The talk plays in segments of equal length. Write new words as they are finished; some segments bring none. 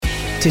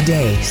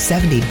Today,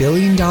 $70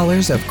 billion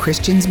of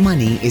Christians'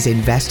 money is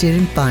invested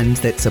in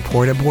funds that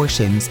support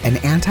abortions and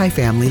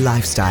anti-family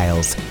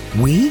lifestyles.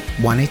 We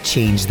want to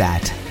change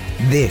that.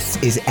 This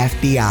is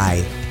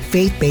FBI,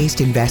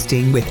 Faith-Based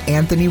Investing with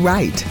Anthony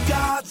Wright.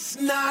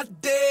 God's not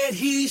dead,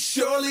 he's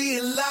surely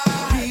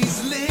alive.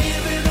 He's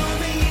living on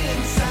the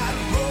inside.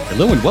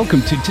 Hello and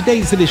welcome to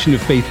today's edition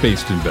of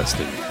Faith-Based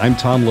Investing. I'm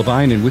Tom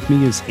Levine and with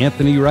me is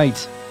Anthony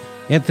Wright.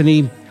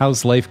 Anthony,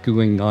 how's life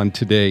going on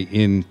today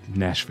in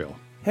Nashville?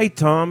 Hey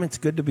Tom, it's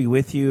good to be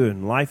with you,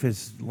 and life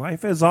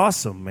is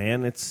awesome,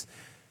 man. It's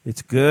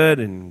good,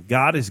 and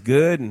God is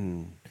good,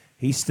 and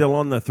He's still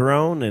on the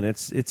throne, and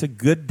it's a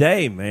good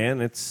day,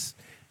 man. It's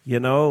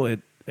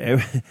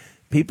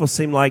people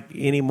seem like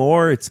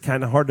anymore it's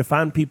kind of hard to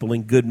find people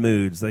in good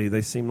moods.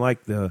 They seem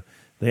like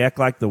they act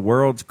like the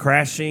world's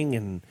crashing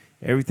and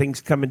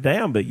everything's coming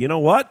down. But you know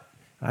what?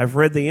 I've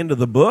read the end of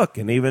the book,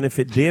 and even if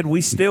it did,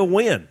 we still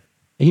win.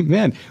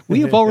 Amen. We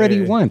have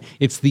already won.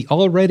 It's the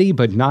already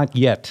but not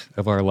yet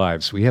of our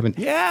lives. We haven't.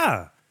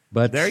 Yeah.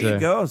 But there you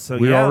go. So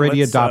we're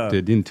already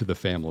adopted into the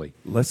family.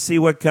 Let's see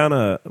what kind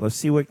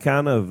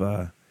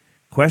of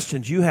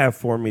questions you have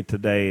for me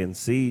today, and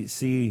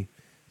see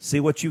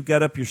what you've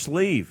got up your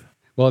sleeve.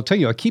 Well, I'll tell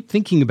you, I keep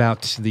thinking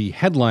about the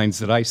headlines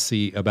that I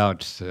see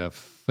about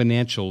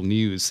financial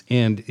news,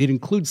 and it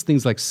includes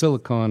things like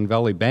Silicon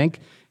Valley Bank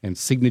and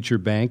Signature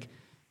Bank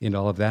and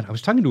all of that. I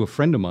was talking to a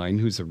friend of mine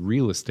who's a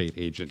real estate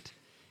agent.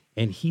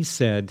 And he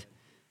said,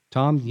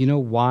 Tom, you know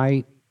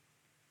why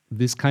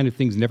this kind of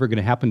thing's never going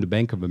to happen to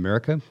Bank of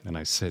America? And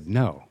I said,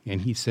 no.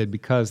 And he said,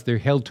 because they're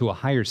held to a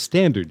higher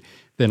standard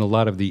than a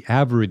lot of the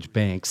average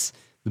banks,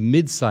 the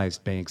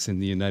mid-sized banks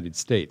in the United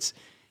States.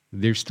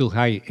 They're still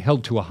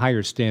held to a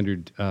higher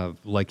standard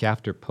like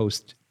after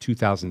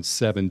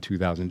post-2007,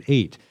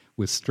 2008,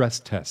 with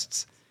stress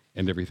tests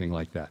and everything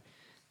like that.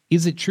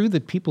 Is it true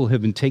that people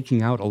have been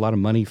taking out a lot of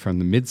money from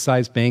the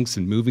mid-sized banks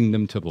and moving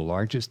them to the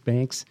largest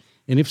banks?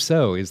 And if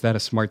so, is that a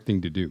smart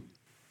thing to do?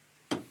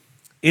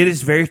 It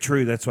is very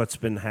true. That's what's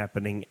been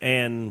happening.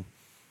 And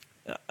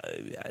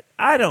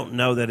I don't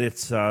know that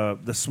it's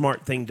the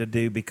smart thing to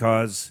do,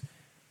 because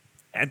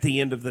at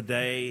the end of the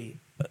day,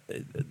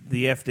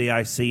 the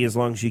FDIC, as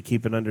long as you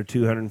keep it under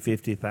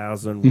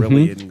 $250,000,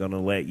 really isn't going to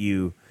let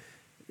you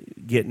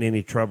get in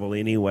any trouble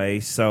anyway.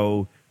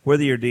 So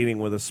whether you're dealing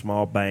with a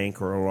small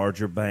bank or a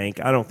larger bank,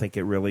 I don't think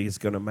it really is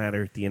going to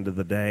matter at the end of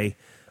the day.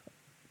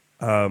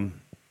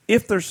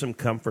 If there's some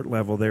comfort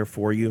level there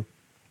for you,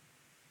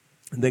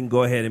 then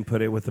go ahead and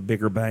put it with a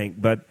bigger bank.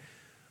 But,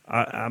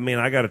 I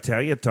got to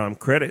tell you, Tom,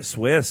 Credit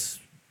Suisse,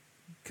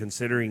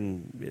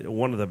 considering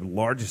one of the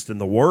largest in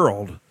the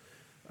world,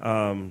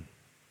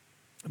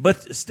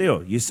 but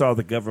still, you saw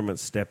the government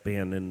step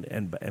in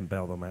and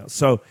bail them out.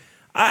 So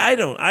I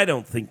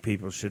don't think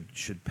people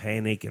should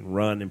panic and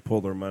run and pull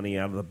their money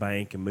out of the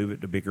bank and move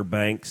it to bigger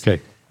banks.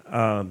 Okay.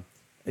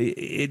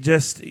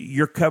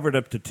 You're covered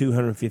up to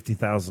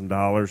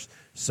 $250,000.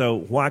 So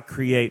why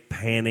create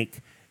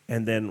panic,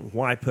 and then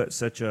why put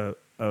such a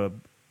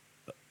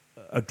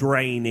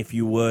drain, if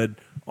you would,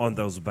 on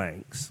those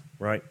banks,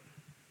 right?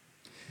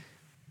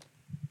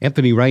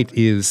 Anthony Wright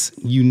is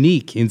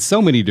unique in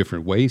so many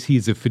different ways.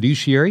 He's a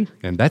fiduciary,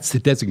 and that's the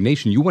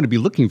designation you want to be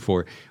looking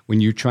for when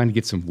you're trying to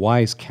get some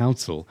wise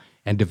counsel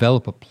and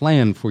develop a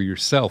plan for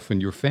yourself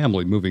and your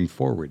family moving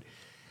forward.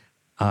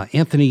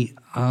 Anthony,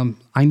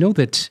 I know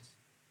that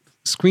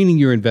screening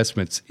your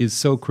investments is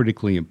so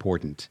critically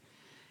important.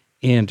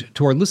 And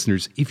to our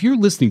listeners, if you're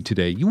listening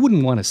today, you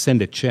wouldn't want to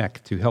send a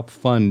check to help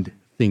fund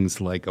things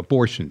like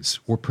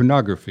abortions or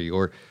pornography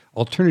or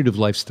alternative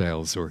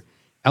lifestyles or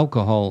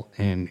alcohol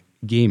and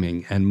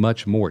gaming and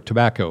much more,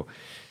 tobacco.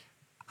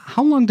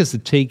 How long does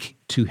it take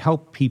to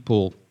help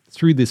people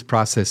through this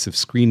process of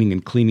screening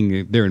and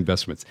cleaning their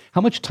investments? How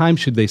much time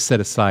should they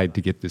set aside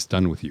to get this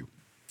done with you?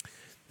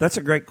 That's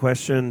a great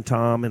question,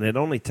 Tom, and it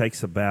only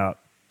takes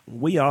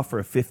we offer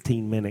a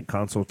 15-minute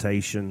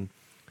consultation,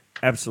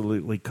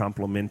 absolutely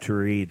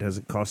complimentary. It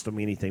doesn't cost them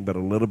anything but a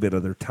little bit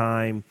of their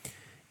time.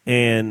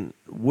 And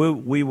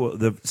we will.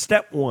 The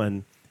step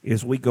one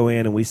is we go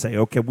in and we say,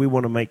 okay, we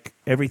want to make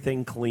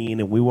everything clean,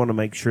 and we want to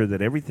make sure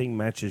that everything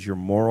matches your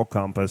moral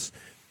compass.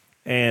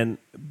 And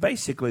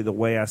basically the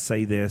way I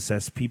say this,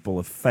 as people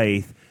of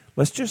faith,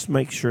 let's just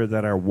make sure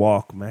that our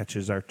walk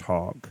matches our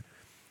talk.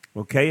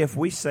 Okay, if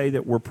we say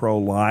that we're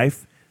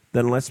pro-life,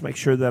 then let's make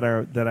sure that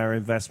our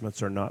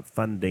investments are not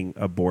funding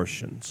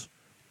abortions.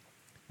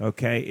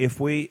 Okay, if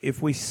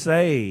we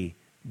say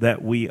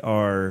that we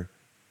are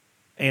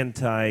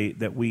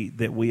that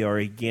we are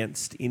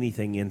against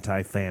anything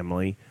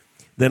anti-family,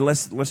 then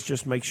let's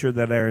just make sure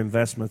that our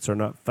investments are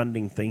not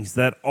funding things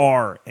that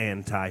are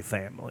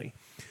anti-family.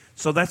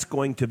 So that's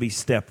going to be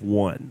step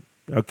one.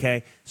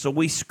 Okay, so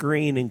we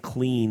screen and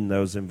clean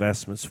those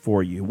investments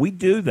for you. We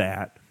do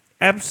that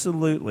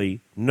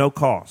absolutely no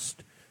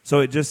cost. So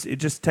it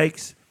just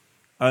takes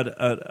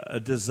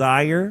a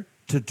desire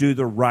to do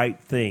the right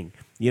thing.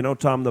 You know,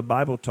 Tom, the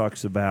Bible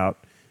talks about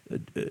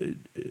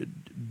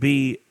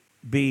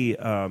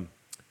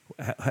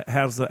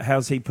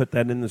how's he put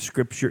that in the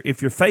scripture?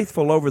 If you're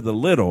faithful over the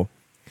little,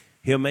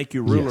 he'll make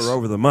you ruler Yes.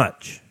 over the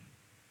much.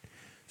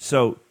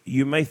 So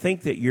you may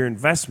think that your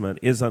investment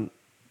isn't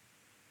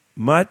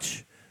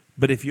much,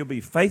 but if you'll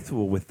be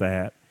faithful with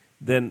that,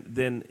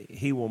 then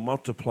he will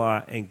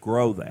multiply and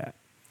grow that.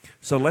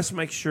 So let's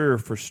make sure,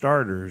 for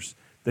starters,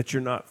 that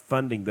they're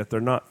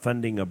not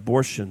funding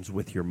abortions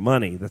with your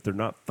money, that they're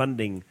not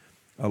funding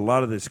a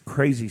lot of this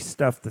crazy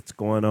stuff that's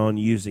going on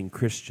using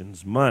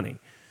Christians' money.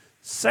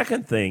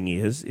 Second thing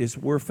is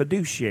we're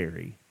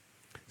fiduciary.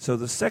 So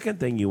the second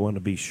thing you want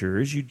to be sure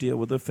is you deal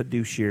with a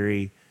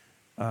fiduciary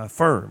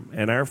firm,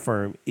 and our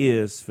firm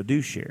is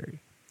fiduciary.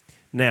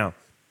 Now,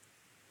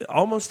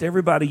 almost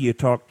everybody you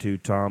talk to,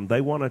 Tom,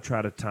 they want to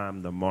try to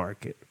time the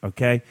market,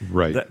 okay?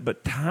 Right.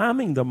 But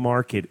timing the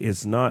market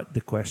is not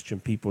the question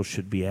people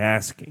should be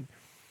asking.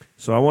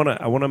 So I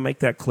want to make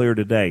that clear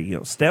today.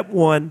 Step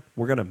one,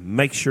 we're going to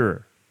make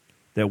sure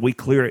that we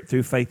clear it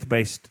through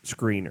faith-based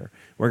screener.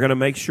 We're going to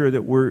make sure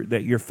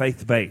that you're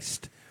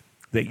faith-based,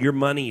 that your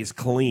money is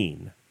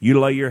clean. You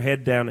lay your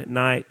head down at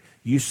night,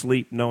 you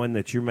sleep knowing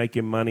that you're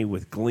making money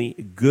with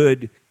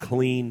good,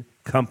 clean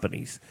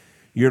companies.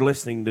 You're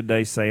listening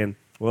today saying,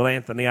 well,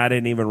 Anthony, I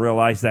didn't even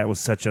realize that was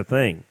such a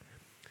thing.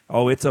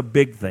 Oh, it's a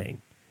big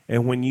thing.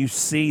 And when you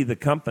see the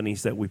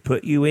companies that we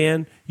put you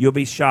in, you'll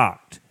be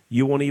shocked.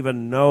 You won't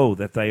even know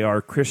that they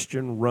are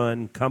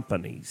Christian-run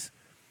companies,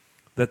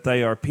 that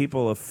they are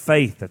people of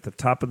faith at the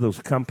top of those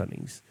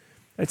companies.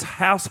 It's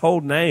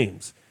household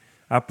names.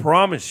 I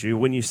promise you,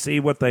 when you see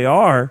what they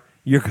are,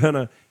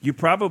 you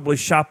probably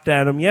shopped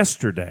at them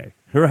yesterday,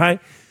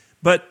 right?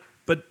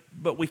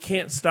 But we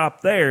can't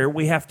stop there.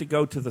 We have to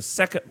go to the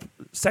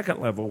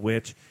second level,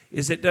 which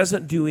is it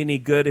doesn't do any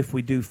good if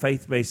we do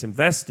faith-based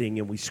investing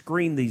and we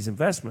screen these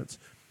investments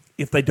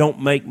if they don't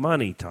make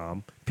money,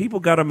 Tom. People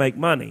got to make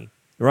money,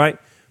 right?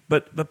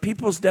 But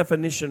people's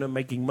definition of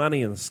making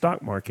money in the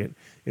stock market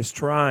is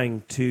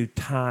trying to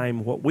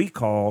time what we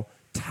call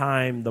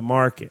time the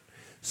market.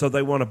 So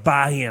they want to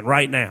buy in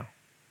right now,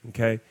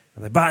 okay?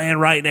 And they buy in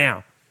right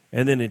now.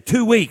 And then in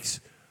 2 weeks,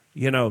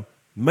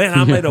 man,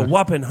 I made a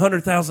whopping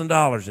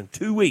 $100,000 in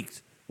 2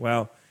 weeks.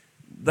 Well,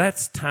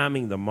 that's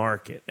timing the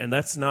market, and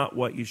that's not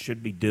what you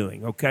should be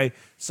doing, okay?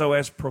 So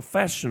as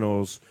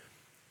professionals,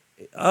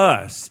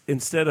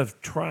 instead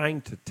of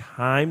trying to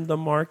time the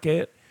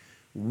market,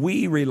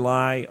 we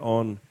rely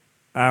on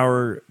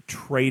our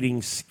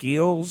trading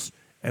skills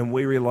and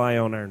we rely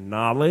on our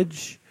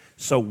knowledge.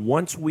 So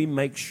once we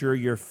make sure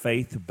you're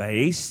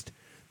faith-based,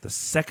 the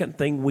second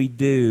thing we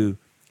do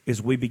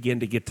is we begin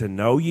to get to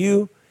know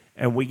you,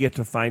 and we get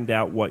to find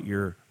out what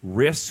your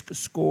risk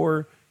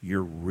score,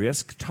 your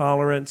risk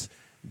tolerance.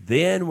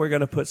 Then we're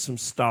going to put some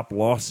stop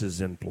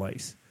losses in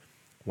place.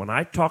 When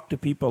I talk to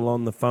people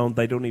on the phone,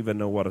 they don't even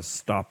know what a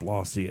stop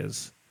loss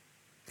is.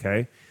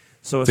 Okay?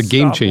 So It's a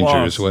game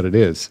changer is what it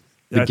is.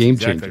 The game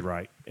exactly changer.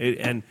 Right.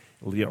 And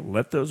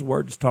let those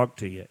words talk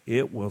to you.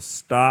 It will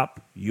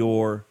stop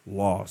your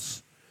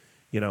loss.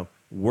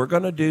 We're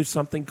going to do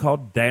something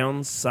called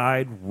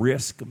downside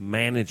risk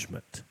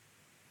management.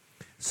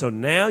 So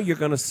now you're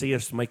going to see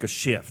us make a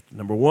shift.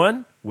 Number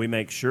one, we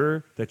make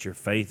sure that you're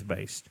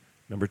faith-based.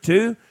 Number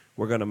two,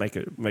 we're going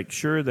to make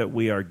sure that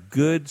we are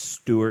good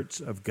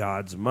stewards of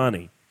God's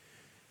money.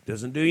 It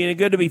doesn't do you any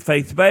good to be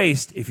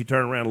faith-based if you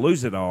turn around and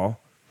lose it all.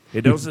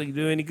 It doesn't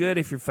do any good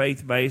if you're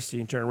faith-based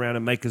and you turn around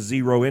and make a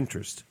zero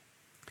interest.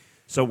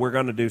 So we're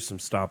going to do some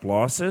stop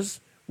losses.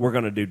 We're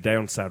going to do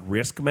downside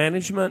risk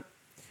management.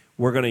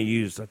 We're going to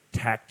use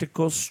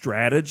tactical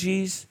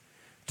strategies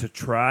to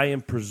try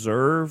and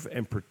preserve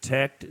and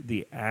protect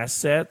the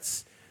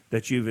assets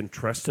that you've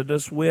entrusted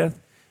us with.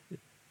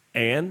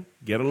 And,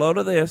 get a load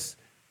of this,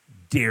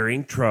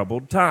 during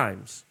troubled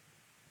times.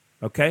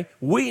 Okay?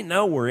 We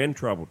know we're in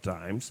troubled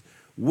times.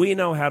 We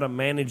know how to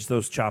manage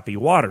those choppy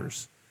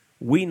waters.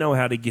 We know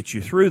how to get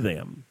you through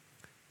them.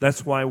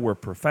 That's why we're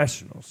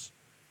professionals,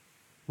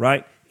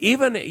 right?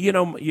 Even,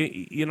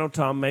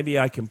 Tom, maybe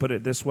I can put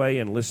it this way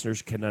and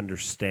listeners can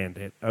understand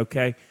it,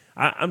 okay?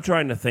 I'm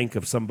trying to think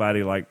of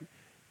somebody like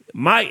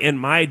in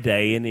my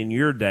day and in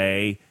your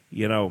day,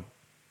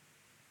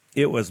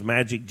 it was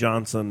Magic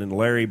Johnson and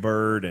Larry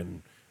Bird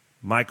and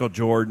Michael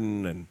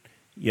Jordan and,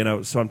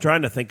 so I'm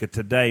trying to think of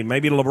today,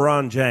 maybe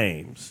LeBron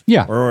James.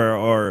 Yeah.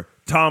 Or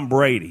Tom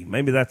Brady.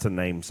 Maybe that's a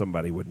name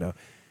somebody would know.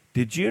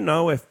 Did you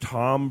know if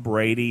Tom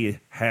Brady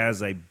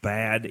has a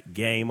bad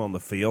game on the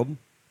field,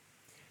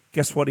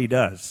 guess what he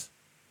does?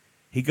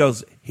 He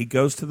goes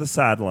to the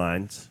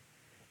sidelines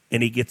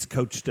and he gets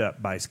coached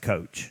up by his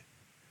coach.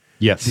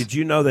 Yes. Did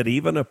you know that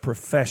even a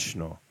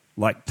professional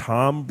like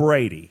Tom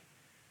Brady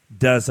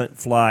doesn't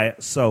fly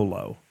it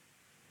solo?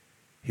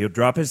 He'll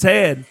drop his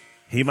head.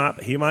 He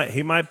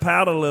might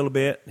pout a little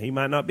bit. He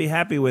might not be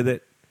happy with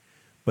it,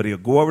 but he'll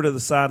go over to the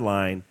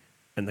sideline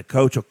and the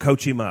coach will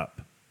coach him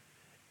up.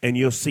 And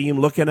you'll see him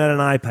looking at an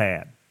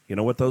iPad. You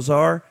know what those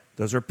are?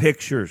 Those are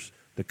pictures.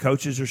 The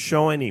coaches are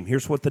showing him,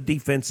 here's what the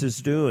defense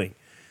is doing.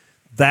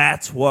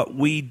 That's what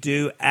we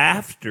do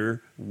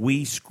after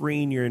we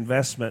screen your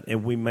investment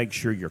and we make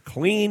sure you're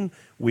clean.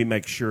 We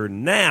make sure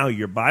now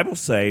you're Bible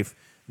safe.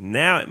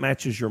 Now it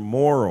matches your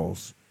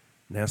morals.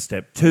 Now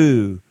step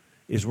 2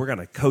 is we're going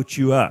to coach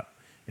you up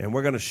and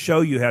we're going to show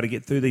you how to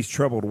get through these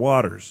troubled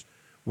waters.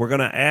 We're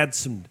going to add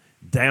some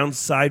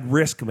downside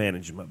risk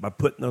management by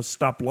putting those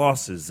stop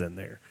losses in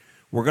there.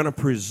 We're going to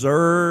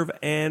preserve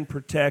and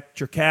protect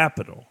your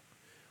capital,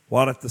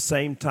 while at the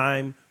same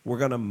time, we're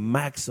going to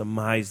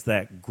maximize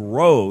that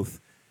growth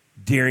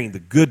during the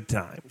good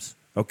times,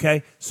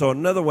 okay? So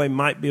another way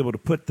might be able to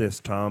put this,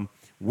 Tom,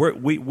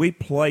 we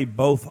play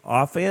both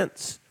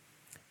offense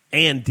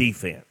and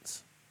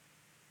defense.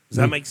 Does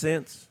that make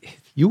sense?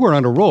 You were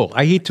on a roll.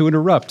 I hate to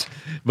interrupt,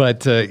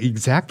 but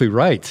exactly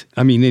right.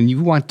 I mean, and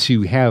you want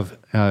to have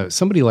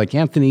somebody like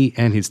Anthony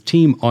and his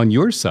team on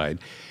your side,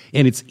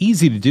 and it's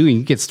easy to do, and you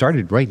can get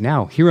started right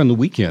now here on the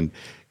weekend.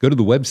 Go to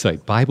the website,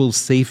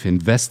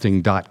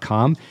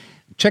 BibleSafeInvesting.com.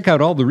 Check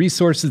out all the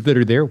resources that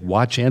are there.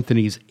 Watch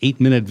Anthony's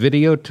 8-minute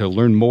video to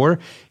learn more,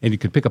 and you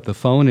can pick up the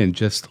phone and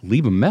just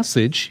leave a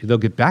message. They'll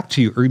get back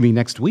to you early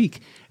next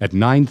week at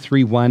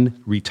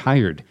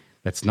 931-RETIRED.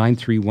 That's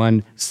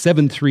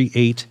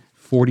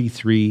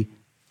 931-738-4333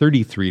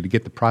 to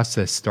get the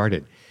process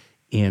started.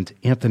 And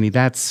Anthony,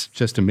 that's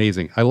just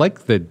amazing. I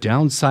like the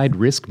downside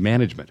risk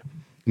management.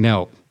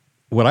 Now,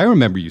 what I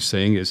remember you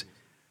saying is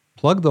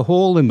plug the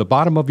hole in the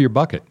bottom of your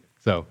bucket.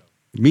 So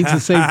it means the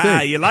same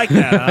thing. You like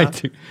that, huh? I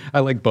do. I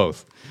like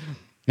both.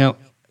 Now,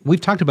 we've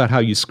talked about how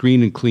you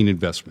screen and clean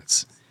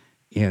investments,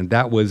 and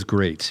that was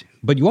great.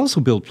 But you also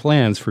build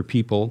plans for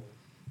people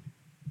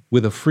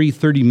with a free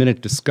 30-minute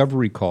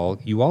discovery call.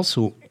 You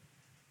also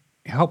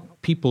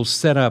help people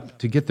set up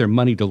to get their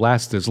money to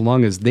last as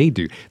long as they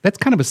do. That's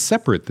kind of a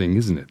separate thing,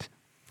 isn't it?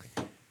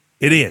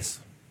 It is.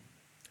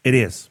 It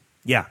is.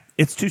 Yeah,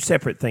 it's two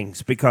separate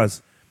things,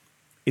 because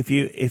if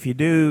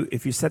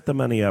you set the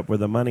money up where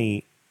the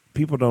money,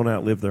 people don't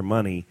outlive their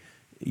money,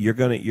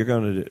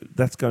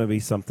 that's gonna be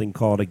something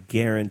called a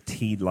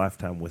guaranteed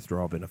lifetime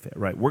withdrawal benefit,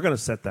 right? We're gonna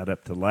set that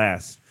up to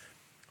last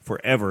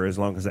forever as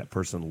long as that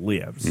person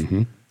lives.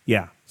 Mm-hmm.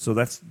 Yeah, so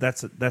that's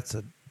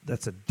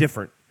a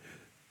different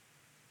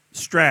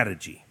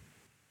strategy.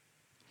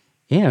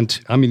 And,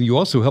 I mean, you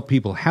also help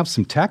people have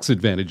some tax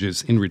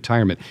advantages in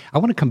retirement. I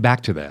want to come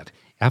back to that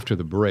after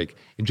the break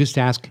and just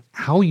ask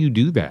how you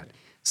do that.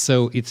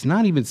 So it's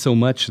not even so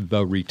much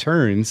the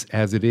returns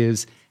as it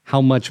is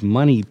how much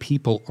money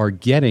people are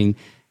getting,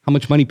 how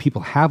much money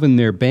people have in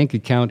their bank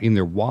account, in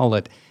their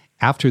wallet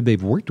after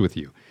they've worked with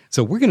you.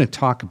 So we're going to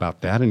talk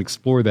about that and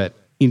explore that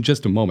in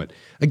just a moment.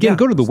 Again,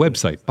 go to the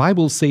website,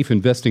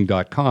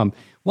 BibleSafeInvesting.com.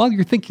 While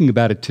you're thinking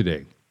about it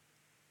today,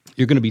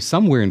 you're going to be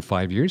somewhere in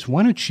 5 years.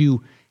 Why don't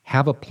you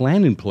have a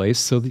plan in place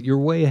so that you're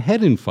way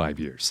ahead in 5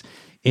 years?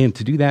 And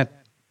to do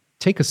that,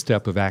 take a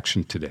step of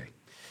action today.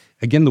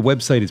 Again, the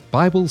website is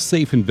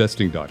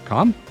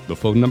BibleSafeInvesting.com. The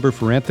phone number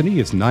for Anthony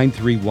is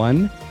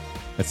 931,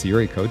 that's the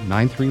area code,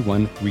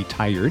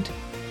 931-RETIRED.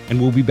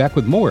 And we'll be back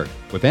with more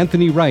with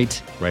Anthony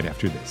Wright right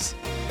after this.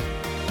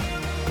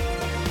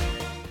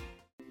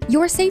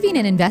 You're saving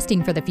and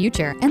investing for the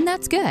future, and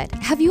that's good.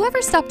 Have you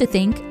ever stopped to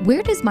think,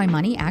 where does my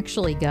money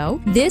actually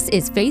go? This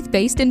is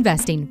Faith-Based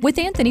Investing with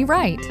Anthony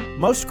Wright.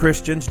 Most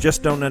Christians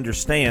just don't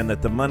understand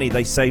that the money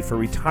they save for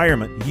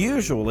retirement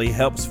usually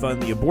helps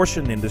fund the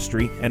abortion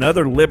industry and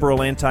other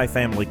liberal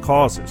anti-family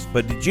causes.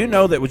 But did you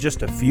know that with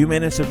just a few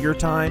minutes of your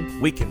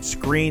time, we can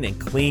screen and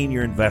clean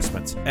your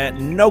investments at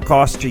no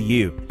cost to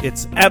you?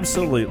 It's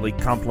absolutely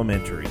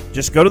complimentary.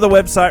 Just go to the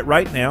website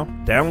right now,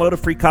 download a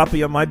free copy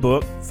of my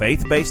book,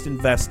 Faith-Based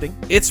Investing.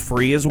 It's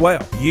free as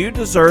well. You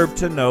deserve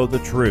to know the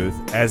truth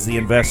as the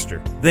investor.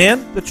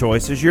 Then the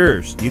choice is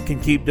yours. You can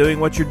keep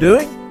doing what you're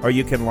doing, or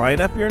you can line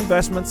up your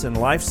investments and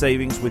life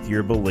savings with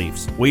your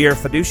beliefs. We are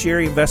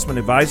fiduciary investment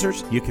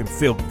advisors. You can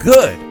feel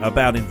good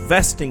about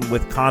investing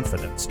with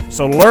confidence.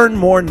 So learn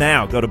more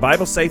now. Go to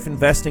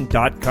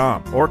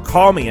BibleSafeInvesting.com or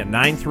call me at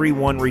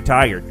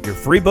 931-RETIRED. Your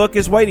free book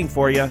is waiting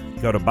for you.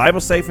 Go to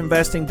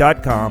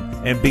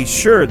BibleSafeInvesting.com and be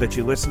sure that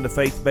you listen to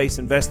Faith-Based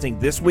Investing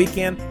this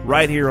weekend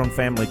right here on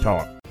Family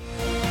Talk.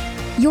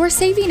 You're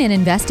saving and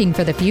investing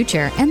for the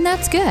future, and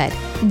that's good.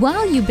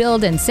 While you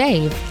build and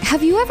save,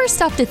 have you ever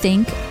stopped to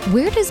think,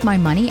 where does my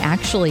money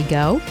actually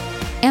go?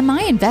 Am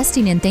I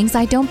investing in things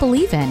I don't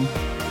believe in?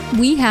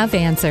 We have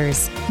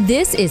answers.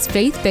 This is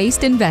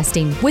Faith-Based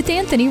Investing with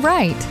Anthony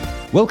Wright.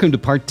 Welcome to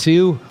part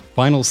 2,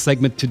 final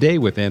segment today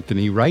with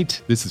Anthony Wright.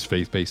 This is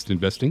Faith-Based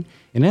Investing.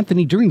 And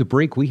Anthony, during the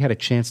break, we had a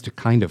chance to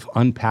kind of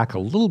unpack a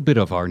little bit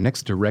of our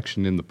next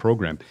direction in the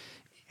program.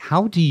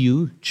 How do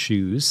you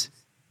choose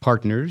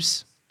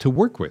partners to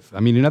work with?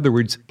 I mean, in other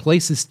words,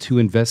 places to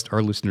invest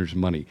our listeners'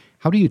 money.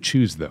 How do you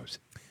choose those?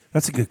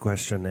 That's a good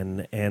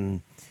question,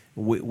 and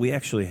we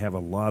actually have a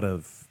lot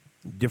of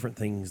different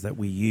things that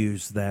we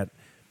use that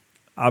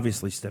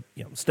obviously step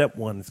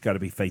one, it's got to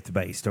be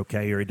faith-based,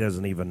 okay, or it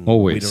doesn't even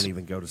always. We don't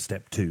even go to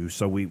step 2.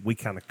 So we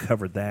kind of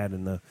covered that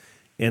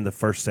in the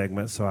first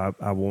segment, so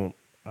I won't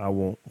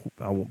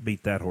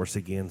beat that horse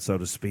again, so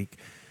to speak.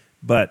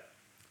 But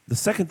the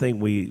second thing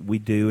we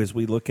do is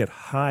we look at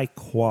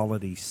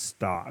high-quality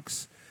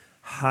stocks,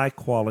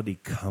 high-quality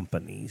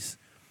companies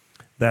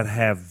that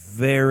have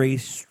very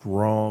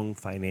strong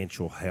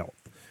financial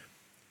health.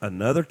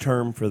 Another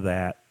term for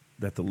that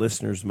the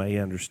listeners may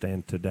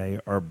understand today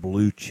are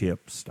blue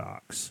chip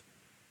stocks.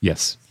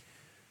 Yes.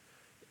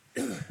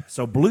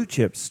 So blue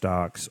chip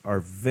stocks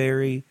are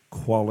very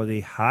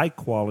quality,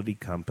 high-quality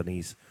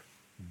companies,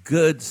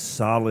 good,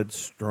 solid,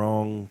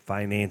 strong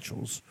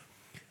financials.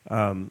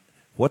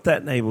 What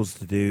that enables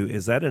to do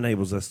is that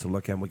enables us to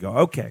look at and we go,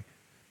 okay,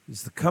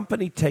 is the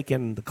company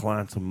taking the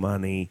client's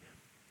money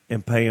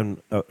and paying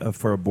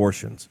for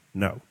abortions?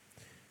 No.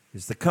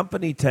 Is the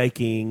company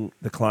taking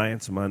the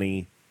client's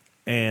money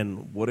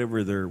and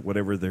whatever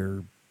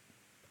their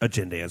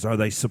agenda is? Are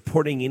they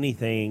supporting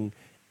anything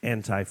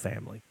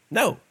anti-family?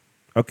 No.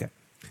 Okay.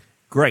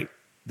 Great.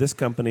 This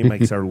company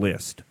makes our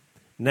list.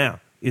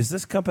 Now, is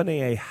this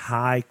company a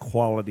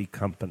high-quality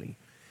company?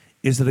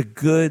 Is it a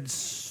good,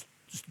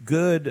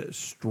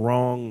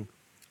 strong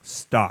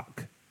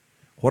stock?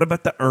 What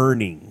about the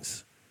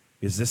earnings?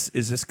 Is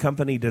this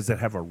company, does it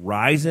have a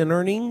rise in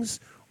earnings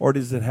or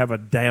does it have a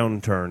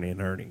downturn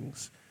in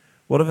earnings?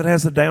 Well, if it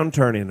has a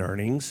downturn in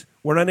earnings,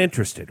 we're not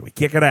interested. We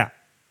kick it out.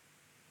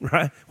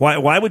 Right?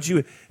 Why would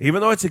you,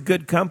 even though it's a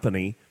good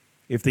company,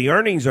 if the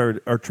earnings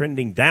are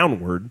trending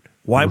downward,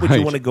 why would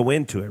you want to go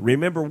into it?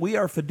 Remember, we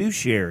are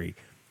fiduciary.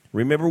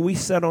 Remember, we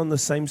sit on the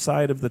same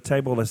side of the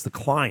table as the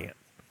client.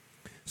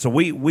 So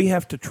we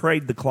have to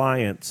trade the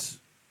client's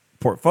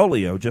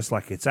portfolio just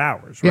like it's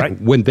ours, right? Yeah,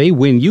 when they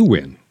win, you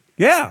win.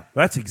 Yeah,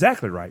 that's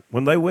exactly right.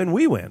 When they win,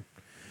 we win.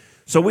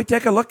 So we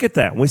take a look at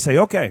that and we say,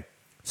 okay,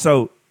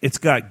 so it's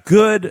got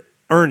good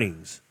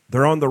earnings.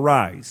 They're on the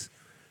rise.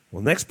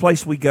 Well, next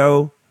place we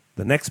go,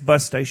 the next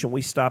bus station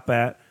we stop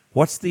at,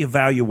 what's the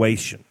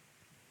evaluation?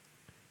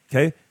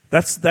 Okay,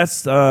 that's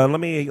let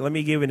me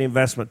give you an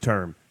investment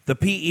term. The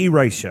PE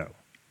ratio.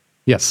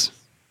 Yes.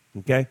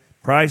 Okay,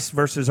 price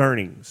versus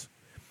earnings.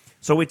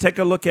 So we take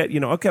a look at, we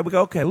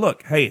go, okay,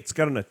 look, hey, it's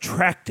got an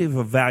attractive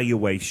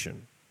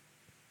evaluation,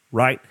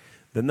 right?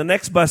 Then the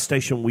next bus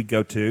station we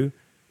go to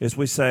is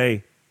we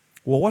say,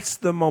 well, what's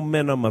the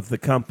momentum of the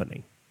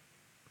company?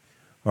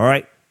 All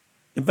right,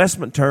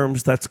 investment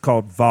terms, that's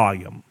called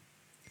volume.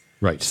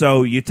 Right.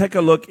 So you take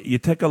a look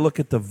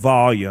at the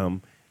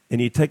volume,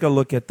 and you take a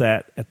look at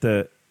that at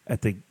the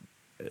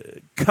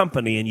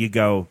company, and you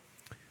go,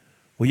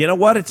 well, you know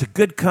what? It's a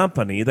good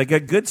company. They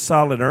got good,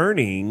 solid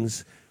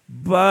earnings,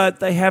 but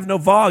they have no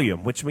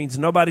volume, which means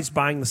nobody's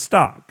buying the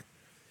stock.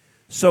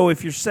 So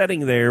if you're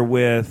sitting there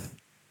with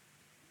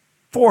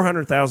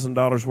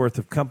 $400,000 worth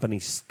of company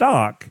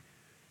stock,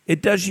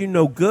 it does you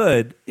no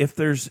good if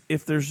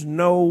there's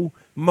no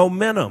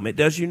momentum. It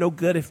does you no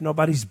good if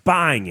nobody's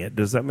buying it.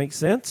 Does that make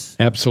sense?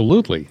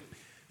 Absolutely.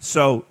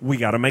 So we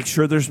got to make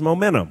sure there's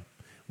momentum.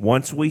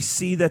 Once we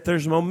see that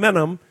there's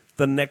momentum,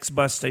 the next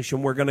bus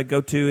station we're going to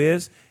go to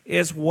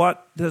is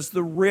what does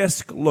the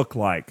risk look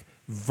like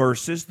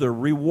versus the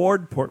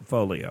reward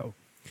portfolio?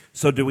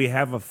 So do we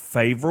have a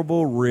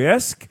favorable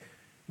risk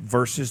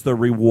versus the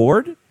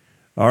reward?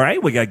 All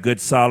right, we got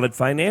good solid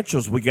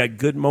financials. We got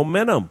good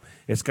momentum.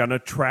 It's got an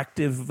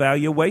attractive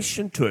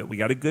valuation to it. We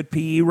got a good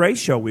PE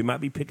ratio. We might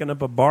be picking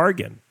up a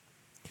bargain.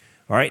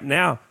 All right,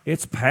 now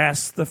it's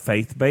passed the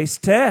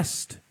faith-based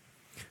test.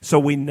 So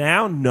we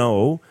now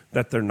know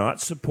that they're not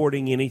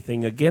supporting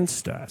anything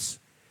against us.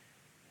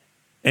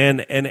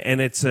 And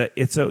it's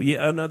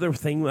another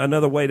thing,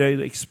 another way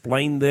to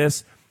explain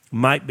this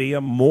might be a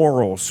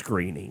moral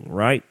screening,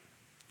 right?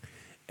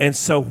 And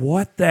so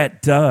what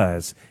that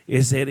does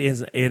is it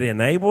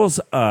enables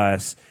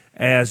us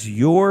as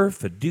your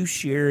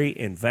fiduciary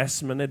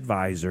investment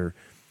advisor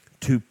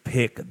to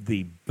pick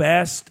the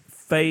best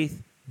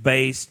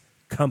faith-based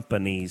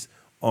companies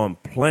on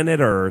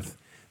planet Earth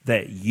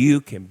that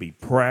you can be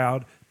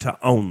proud to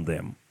own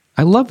them.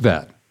 I love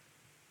that.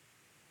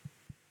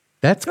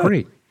 That's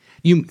great.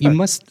 You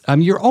must.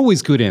 You're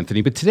always good,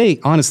 Anthony. But today,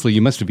 honestly,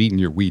 you must have eaten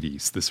your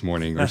Wheaties this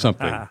morning or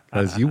something,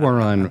 because you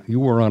were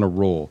on a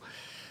roll.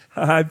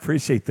 I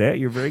appreciate that.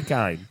 You're very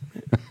kind.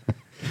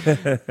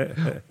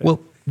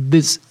 Well,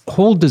 this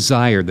whole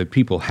desire that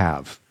people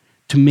have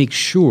to make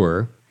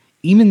sure,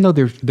 even though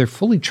they're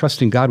fully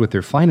trusting God with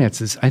their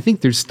finances, I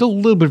think there's still a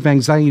little bit of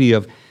anxiety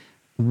of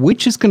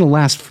which is going to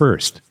last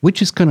first,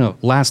 which is going to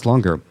last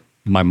longer,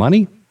 my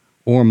money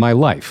or my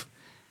life.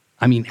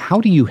 I mean,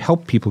 how do you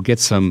help people get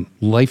some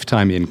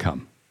lifetime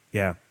income?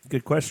 Yeah,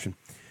 good question.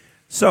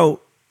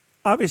 So,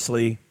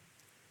 obviously,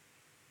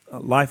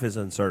 life is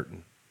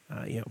uncertain.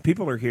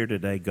 People are here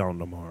today, gone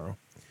tomorrow.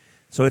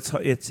 So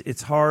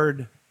it's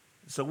hard.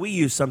 So we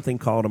use something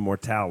called a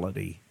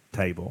mortality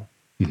table.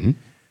 Mm-hmm.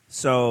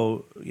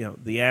 So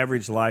the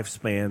average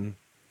lifespan,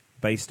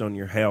 based on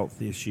your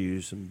health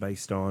issues and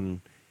based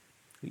on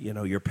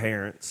your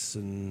parents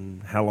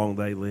and how long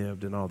they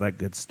lived and all that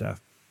good stuff.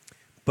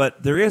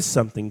 But there is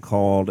something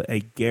called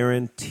a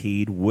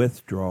guaranteed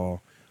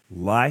withdrawal,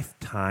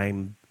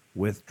 lifetime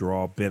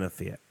withdrawal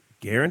benefit.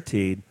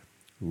 Guaranteed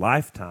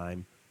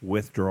lifetime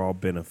withdrawal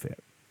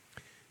benefit.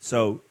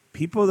 So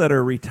People that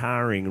are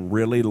retiring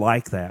really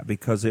like that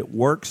because it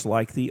works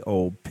like the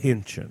old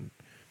pension.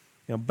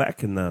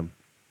 Back in the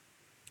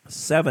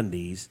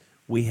 70s,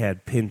 we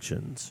had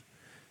pensions.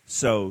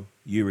 So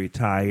you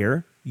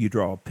retire, you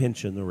draw a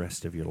pension the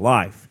rest of your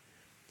life.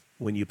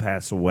 When you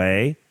pass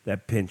away,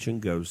 that pension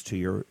goes to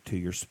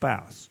your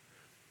spouse.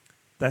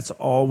 That's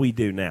all we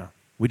do now.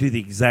 We do the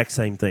exact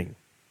same thing.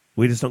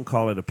 We just don't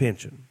call it a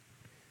pension,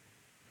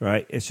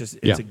 right? It's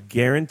a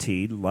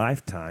guaranteed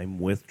lifetime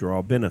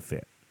withdrawal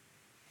benefit.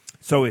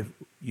 So if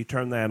you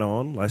turn that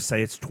on, let's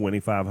say it's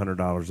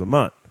 $2,500 a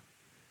month,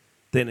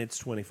 then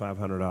it's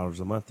 $2,500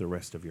 a month the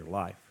rest of your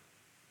life.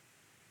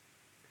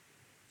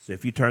 So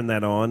if you turn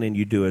that on and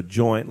you do a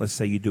joint, let's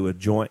say you do a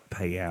joint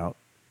payout,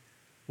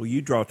 well,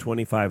 you draw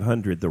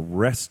 $2,500 the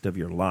rest of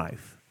your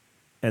life,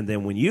 and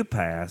then when you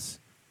pass,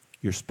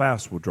 your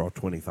spouse will draw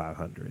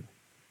 $2,500.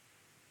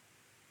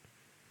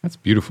 That's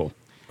beautiful.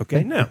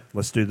 Okay, now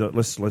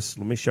let's let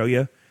me show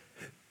you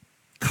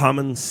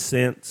common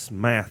sense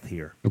math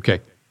here.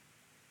 Okay.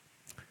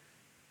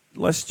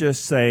 Let's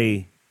just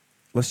say,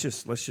 let's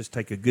just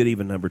take a good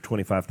even number,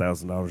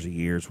 $25,000 a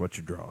year is what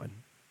you're drawing.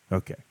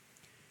 Okay.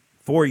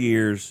 4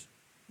 years,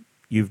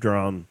 you've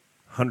drawn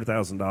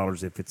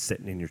 $100,000 if it's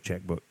sitting in your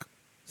checkbook,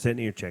 sitting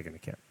in your checking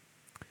account.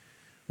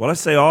 Well,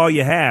 let's say all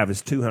you have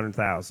is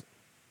 $200,000.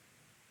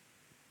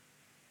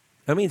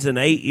 That means in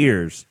 8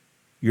 years,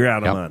 you're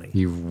out of money.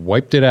 You've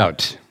wiped it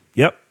out.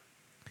 Yep.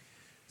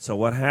 So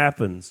what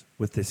happens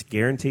with this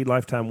guaranteed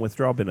lifetime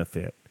withdrawal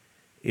benefit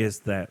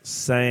is that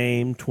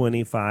same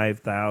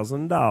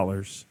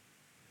 $25,000,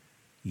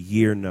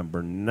 year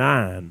number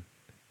 9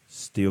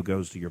 still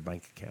goes to your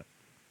bank account.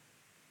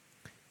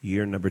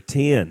 Year number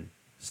 10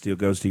 still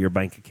goes to your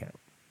bank account.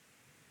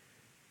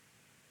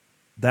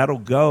 That'll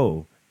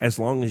go as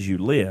long as you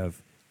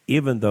live,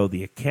 even though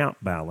the account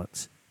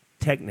balance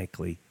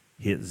technically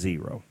hit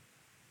zero.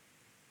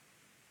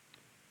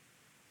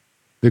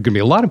 There are going to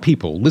be a lot of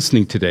people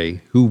listening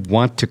today who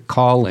want to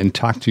call and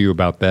talk to you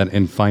about that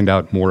and find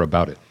out more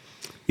about it.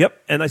 Yep,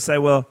 and they say,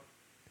 well,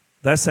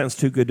 that sounds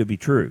too good to be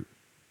true.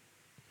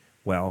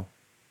 Well,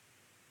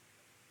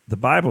 the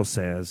Bible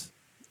says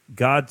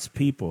God's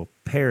people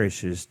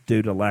perishes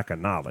due to lack of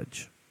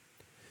knowledge.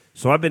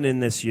 So I've been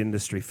in this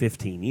industry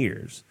 15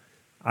 years.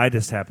 I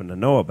just happen to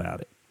know about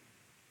it.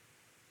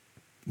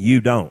 You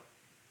don't.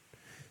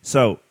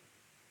 So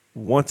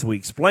once we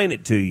explain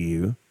it to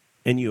you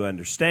and you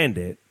understand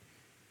it,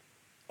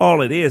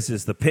 all it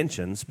is the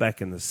pensions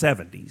back in the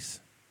 70s.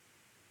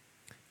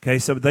 Okay,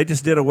 so they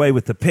just did away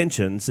with the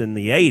pensions in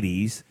the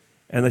 80s,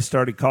 and they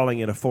started calling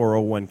it a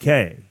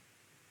 401k.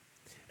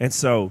 And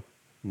so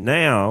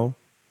now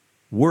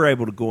we're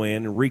able to go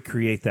in and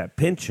recreate that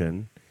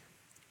pension,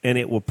 and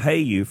it will pay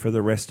you for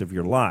the rest of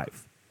your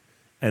life.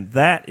 And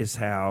that is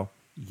how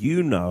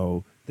you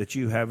know that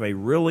you have a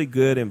really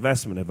good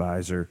investment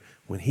advisor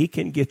when he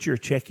can get your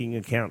checking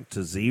account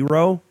to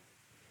zero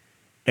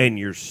and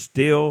you're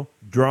still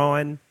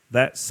drawing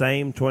that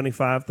same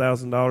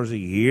 $25,000 a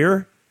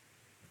year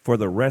for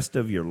the rest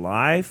of your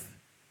life.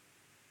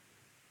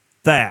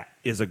 That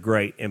is a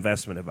great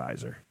investment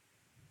advisor.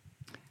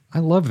 I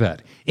love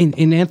that.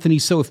 And Anthony,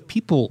 so if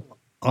people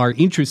are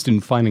interested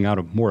in finding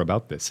out more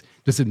about this,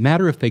 does it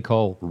matter if they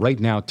call right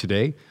now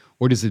today,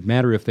 or does it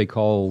matter if they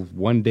call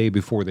one day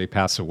before they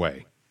pass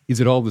away? Is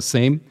it all the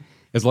same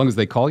as long as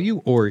they call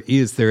you, or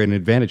is there an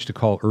advantage to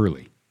call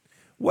early?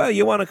 Well,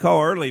 you want to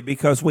call early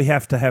because we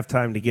have to have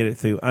time to get it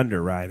through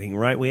underwriting,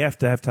 right? We have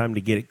to have time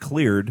to get it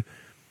cleared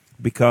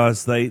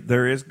because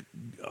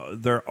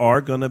there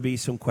are going to be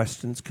some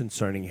questions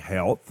concerning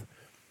health,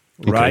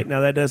 right?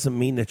 Now, that doesn't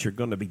mean that you're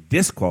going to be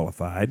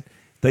disqualified.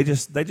 They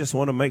just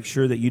want to make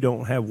sure that you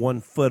don't have 1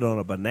 foot on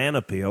a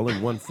banana peel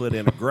and 1 foot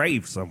in a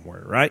grave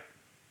somewhere, right?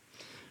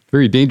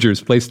 Very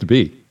dangerous place to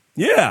be.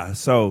 Yeah,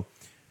 so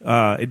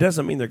it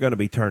doesn't mean they're going to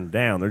be turned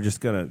down. They're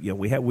just going to,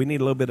 we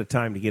need a little bit of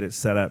time to get it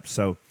set up.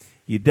 So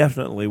you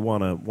definitely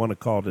want to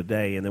call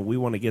today, and then we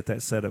want to get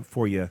that set up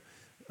for you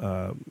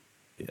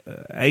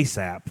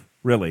ASAP,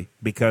 really,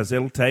 because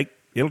it'll take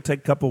a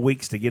couple of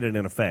weeks to get it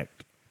in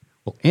effect.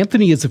 Well,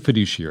 Anthony is a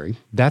fiduciary.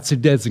 That's a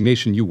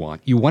designation you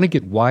want. You want to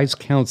get wise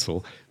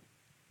counsel.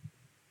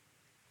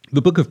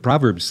 The book of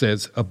Proverbs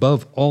says,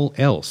 above all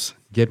else,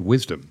 get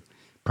wisdom.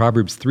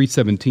 Proverbs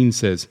 3:17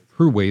 says,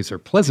 her ways are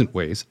pleasant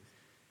ways.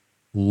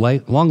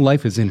 Long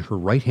life is in her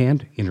right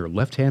hand. In her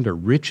left hand are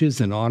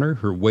riches and honor.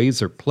 Her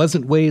ways are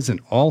pleasant ways,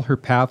 and all her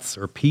paths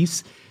are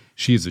peace.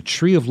 She is a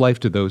tree of life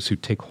to those who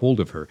take hold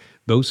of her.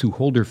 Those who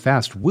hold her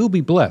fast will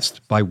be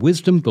blessed. By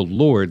wisdom the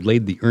Lord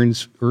laid the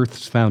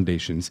earth's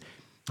foundations.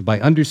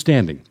 By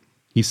understanding,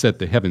 he set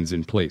the heavens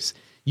in place.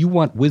 You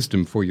want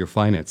wisdom for your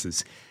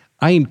finances.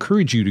 I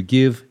encourage you to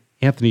give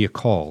Anthony a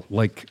call,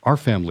 like our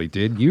family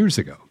did years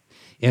ago.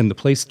 And the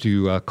place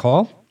to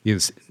call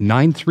is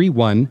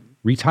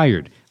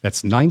 931-RETIRED.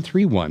 That's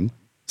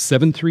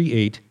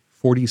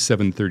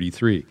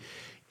 931-738-4733.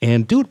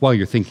 And do it while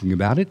you're thinking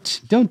about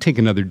it. Don't take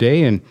another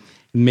day and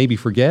maybe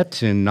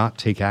forget and not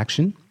take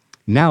action.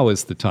 Now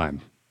is the time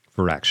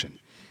for action.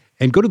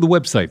 And go to the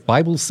website,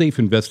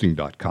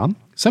 BibleSafeInvesting.com.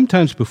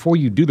 Sometimes before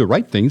you do the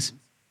right things,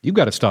 you've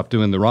got to stop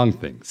doing the wrong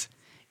things.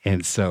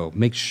 And so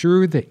make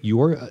sure that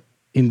your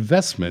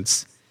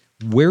investments,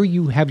 where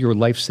you have your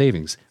life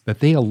savings, that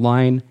they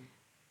align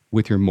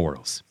with your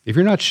morals. If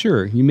you're not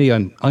sure, you may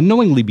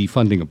unknowingly be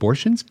funding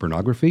abortions,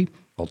 pornography,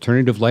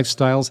 alternative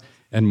lifestyles,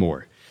 and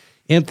more.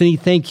 Anthony,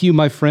 thank you,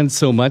 my friend,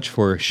 so much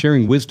for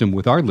sharing wisdom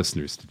with our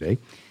listeners today.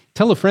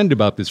 Tell a friend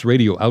about this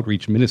radio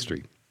outreach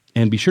ministry.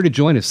 And be sure to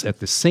join us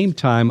at the same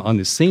time on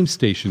the same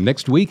station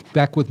next week,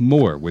 back with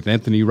more with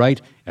Anthony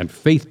Wright and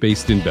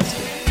faith-based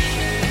investing.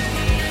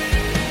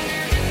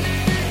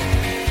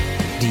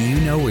 Do you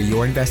know where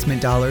your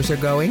investment dollars are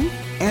going?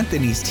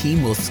 Anthony's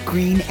team will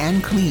screen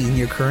and clean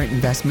your current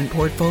investment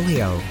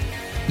portfolio.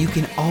 You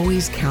can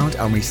always count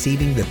on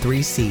receiving the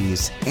 3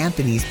 C's.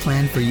 Anthony's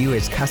plan for you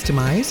is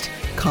customized,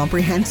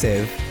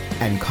 comprehensive,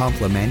 and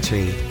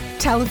complimentary.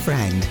 Tell a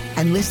friend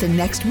and listen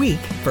next week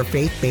for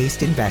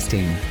Faith-Based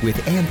Investing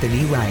with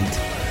Anthony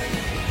Wright.